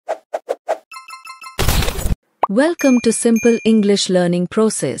Welcome to Simple English Learning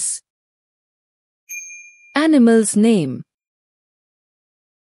Process. Animal's name.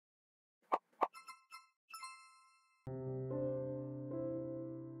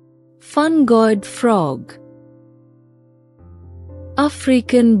 Fungoid frog.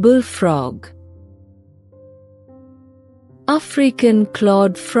 African bullfrog. African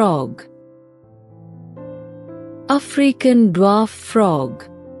clawed frog. African dwarf frog.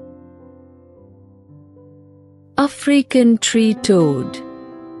 African tree toad.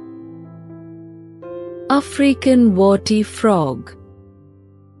 African warty frog.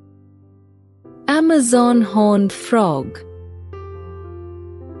 Amazon horned frog.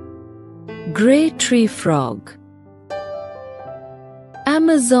 Grey tree frog.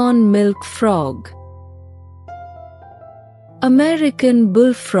 Amazon milk frog. American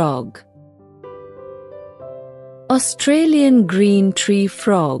bullfrog. Australian green tree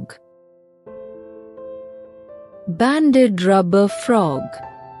frog. Banded rubber frog.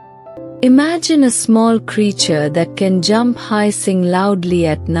 Imagine a small creature that can jump high, sing loudly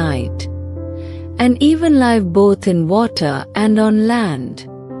at night, and even live both in water and on land.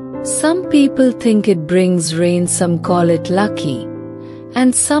 Some people think it brings rain, some call it lucky,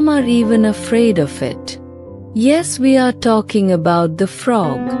 and some are even afraid of it. Yes, we are talking about the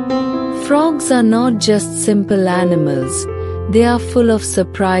frog. Frogs are not just simple animals. They are full of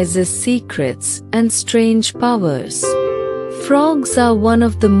surprises, secrets, and strange powers. Frogs are one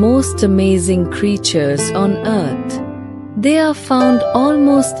of the most amazing creatures on earth. They are found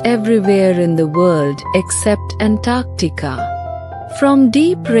almost everywhere in the world except Antarctica. From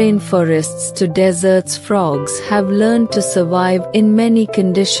deep rainforests to deserts, frogs have learned to survive in many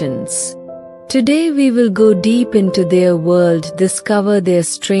conditions. Today we will go deep into their world, discover their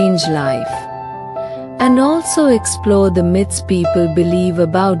strange life, and also explore the myths people believe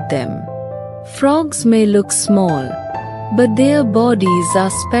about them. Frogs may look small, but their bodies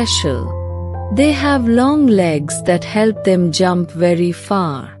are special. They have long legs that help them jump very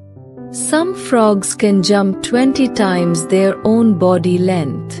far. Some frogs can jump 20 times their own body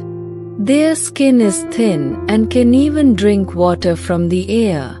length. Their skin is thin and can even drink water from the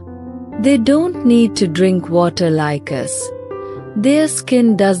air. They don't need to drink water like us. Their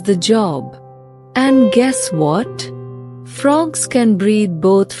skin does the job. And guess what? Frogs can breathe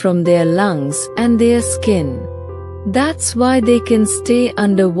both from their lungs and their skin. That's why they can stay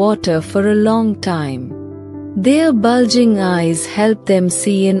underwater for a long time. Their bulging eyes help them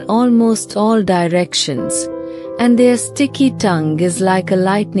see in almost all directions, and their sticky tongue is like a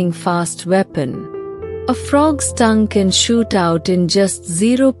lightning-fast weapon. A frog's tongue can shoot out in just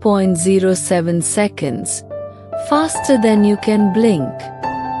 0.07 seconds, faster than you can blink.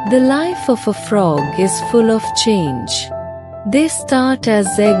 The life of a frog is full of change. They start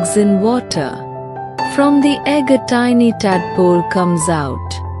as eggs in water. From the egg a tiny tadpole comes out.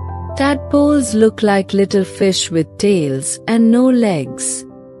 Tadpoles look like little fish with tails and no legs.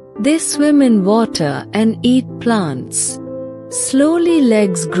 They swim in water and eat plants. Slowly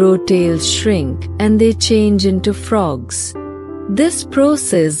legs grow, tails shrink, and they change into frogs. This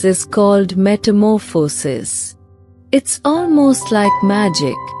process is called metamorphosis. It's almost like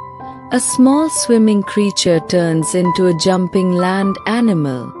magic. A small swimming creature turns into a jumping land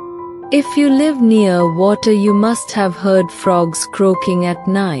animal. If you live near water, you must have heard frogs croaking at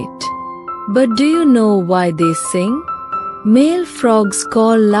night. But do you know why they sing? Male frogs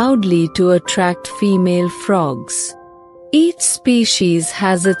call loudly to attract female frogs. Each species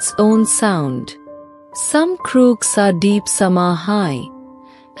has its own sound. Some croaks are deep, some are high,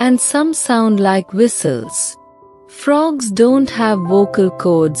 and some sound like whistles. Frogs don't have vocal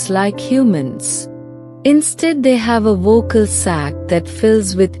cords like humans. Instead, they have a vocal sac that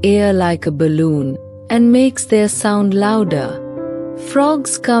fills with air like a balloon and makes their sound louder.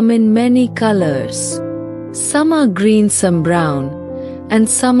 Frogs come in many colors. Some are green, some brown, and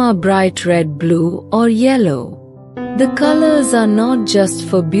some are bright red, blue, or yellow. The colors are not just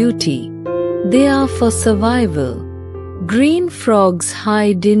for beauty, they are for survival. Green frogs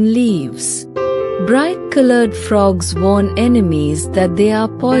hide in leaves. Bright-colored frogs warn enemies that they are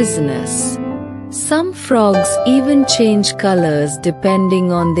poisonous. Some frogs even change colors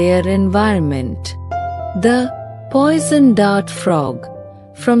depending on their environment. The poison dart frog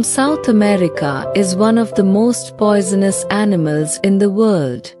from South America is one of the most poisonous animals in the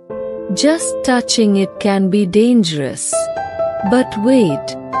world. Just touching it can be dangerous. But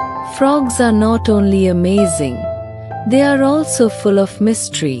wait, frogs are not only amazing, they are also full of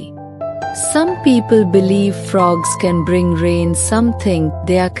mystery. Some people believe frogs can bring rain, some think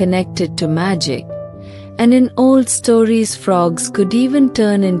they are connected to magic, and in old stories frogs could even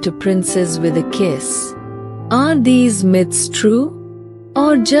turn into princes with a kiss. Are these myths true?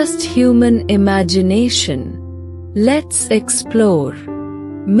 Or just human imagination? Let's explore.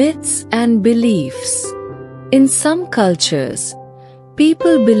 Myths and beliefs. In some cultures,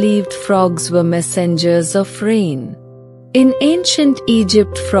 people believed frogs were messengers of rain. In ancient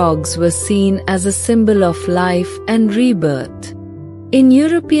Egypt, frogs were seen as a symbol of life and rebirth. In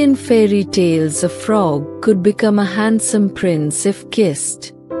European fairy tales, a frog could become a handsome prince if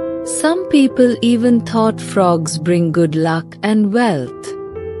kissed. Some people even thought frogs bring good luck and wealth.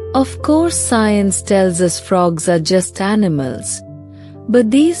 Of course, science tells us frogs are just animals,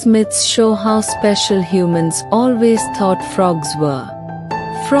 but these myths show how special humans always thought frogs were.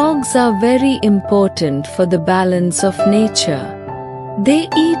 Frogs are very important for the balance of nature. They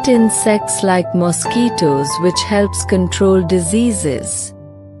eat insects like mosquitoes, which helps control diseases.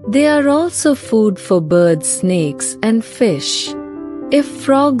 They are also food for birds, snakes, and fish. If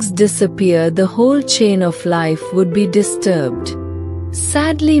frogs disappear, the whole chain of life would be disturbed.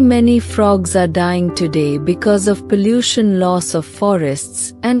 Sadly, many frogs are dying today because of pollution, loss of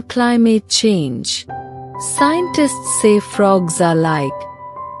forests, and climate change. Scientists say frogs are like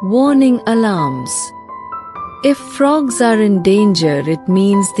warning alarms. If frogs are in danger, it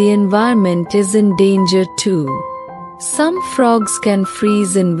means the environment is in danger too. Some frogs can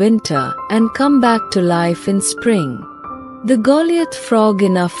freeze in winter and come back to life in spring. The Goliath frog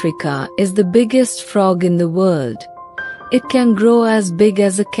in Africa is the biggest frog in the world. It can grow as big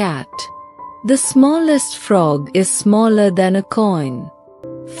as a cat. The smallest frog is smaller than a coin.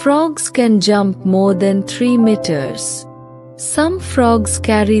 Frogs can jump more than 3 meters. Some frogs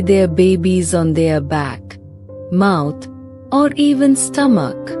carry their babies on their back, mouth, or even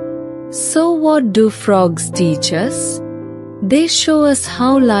stomach. So what do frogs teach us? They show us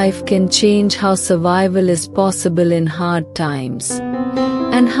how life can change, how survival is possible in hard times,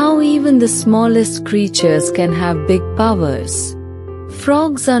 and how even the smallest creatures can have big powers.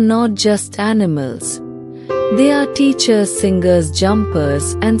 Frogs are not just animals. They are teachers, singers,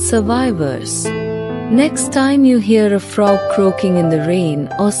 jumpers, and survivors. Next time you hear a frog croaking in the rain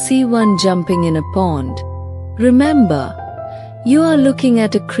or see one jumping in a pond, remember, you are looking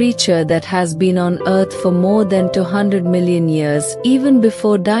at a creature that has been on Earth for more than 200 million years, even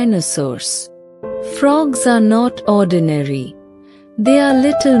before dinosaurs. Frogs are not ordinary. They are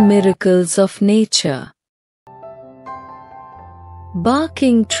little miracles of nature.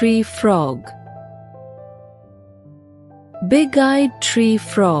 Barking tree frog. Big-eyed tree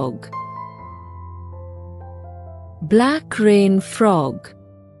frog. Black rain frog.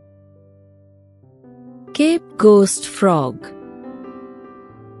 Cape ghost frog.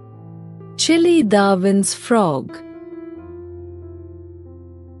 Chili Darwin's frog.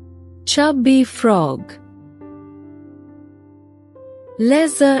 Chubby frog.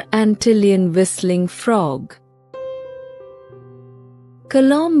 Lesser Antillean whistling frog.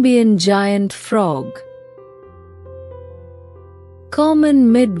 Colombian giant frog.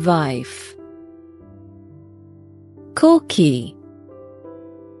 Common midwife. Coqui.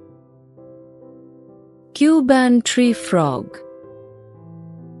 Cuban tree frog.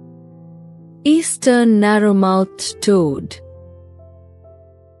 Eastern narrow-mouthed toad.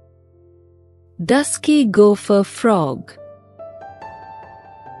 Dusky gopher frog.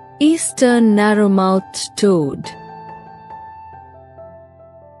 Eastern narrow-mouthed toad.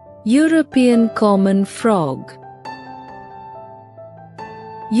 European common frog.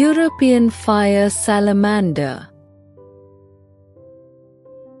 European fire salamander.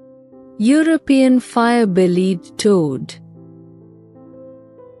 European fire-bellied toad.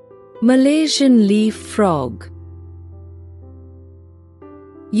 Malaysian leaf frog.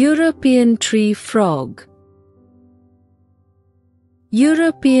 European tree frog.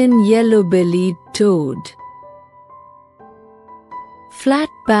 European yellow-bellied toad.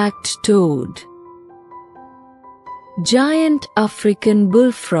 Flat-backed toad. Giant African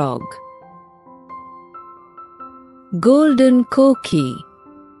bullfrog. Golden coqui.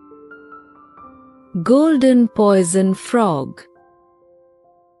 Golden poison frog.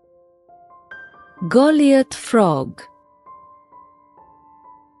 Goliath frog.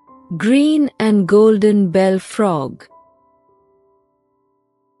 Green and golden bell frog.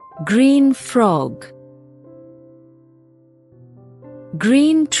 Green frog.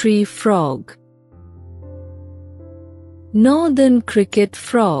 Green tree frog. Northern cricket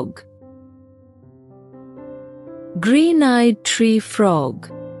frog. Green-eyed tree frog.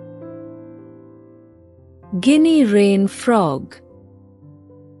 Guinea rain frog.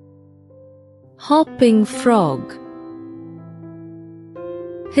 Hopping frog.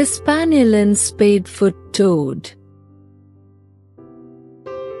 Hispaniolan spadefoot toad.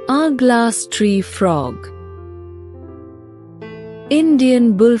 Hourglass tree frog.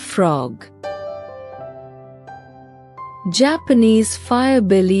 Indian bullfrog, Japanese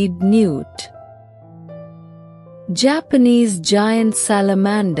fire-bellied newt, Japanese giant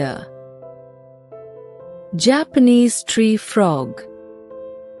salamander, Japanese tree frog,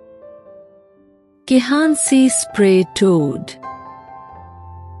 Kihansi spray toad,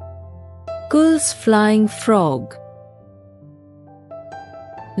 Kuhl's flying frog,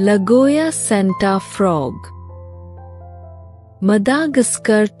 Lagoya Santa frog,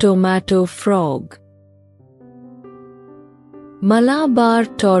 Madagascar tomato frog, Malabar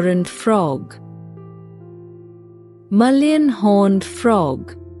torrent frog, Malayan horned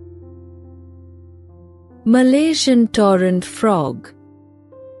frog, Malaysian torrent frog,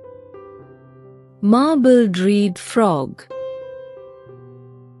 marbled reed frog,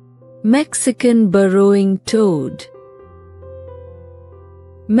 Mexican burrowing toad,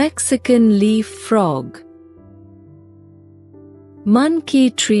 Mexican leaf frog,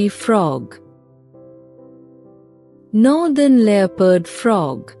 monkey tree frog, northern leopard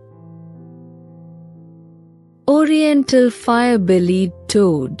frog, oriental fire-bellied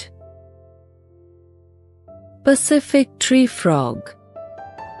toad, Pacific tree frog,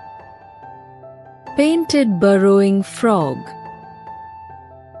 painted burrowing frog,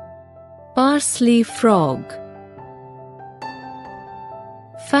 parsley frog,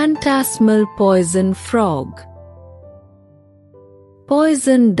 phantasmal poison frog,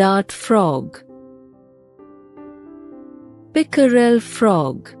 poison dart frog, pickerel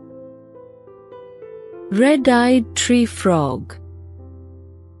frog, red-eyed tree frog,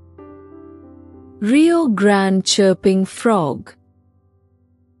 Rio Grande chirping frog,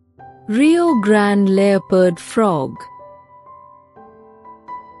 Rio Grande leopard frog,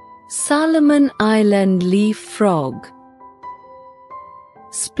 Solomon Island leaf frog,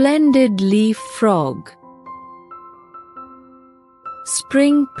 splendid leaf frog,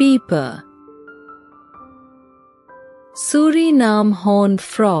 spring peeper, Suriname horned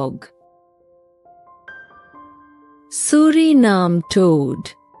frog, Suriname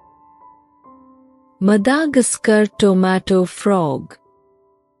toad, Madagascar tomato frog,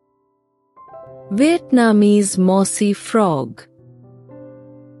 Vietnamese mossy frog,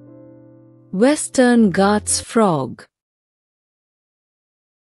 Western Ghats frog,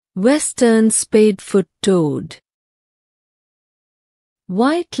 Western spadefoot toad,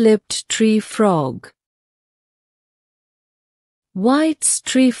 white-lipped tree frog, White's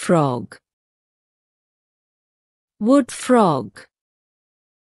tree frog, wood frog,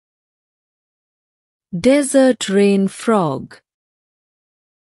 desert rain frog.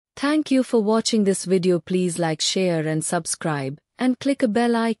 Thank you for watching this video. Please like, share and subscribe and click a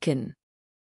bell icon.